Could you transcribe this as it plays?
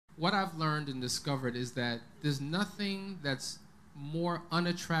what I've learned and discovered is that there's nothing that's more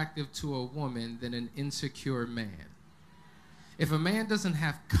unattractive to a woman than an insecure man. If a man doesn't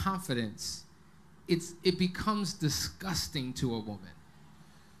have confidence, it becomes disgusting to a woman.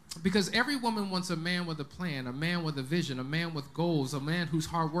 Because every woman wants a man with a plan, a man with a vision, a man with goals, a man who's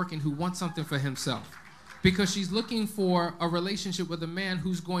hardworking, who wants something for himself. Because she's looking for a relationship with a man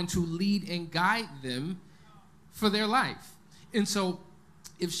who's going to lead and guide them for their life. And so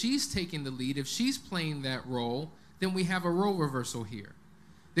if she's taking the lead, if she's playing that role, then we have a role reversal here.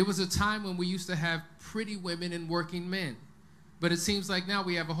 There was a time when we used to have pretty women and working men. But it seems like now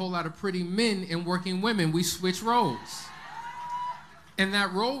we have a whole lot of pretty men and working women. We switch roles. And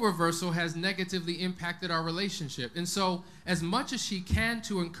that role reversal has negatively impacted our relationship. And so as much as she can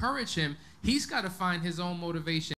to encourage him, he's got to find his own motivation.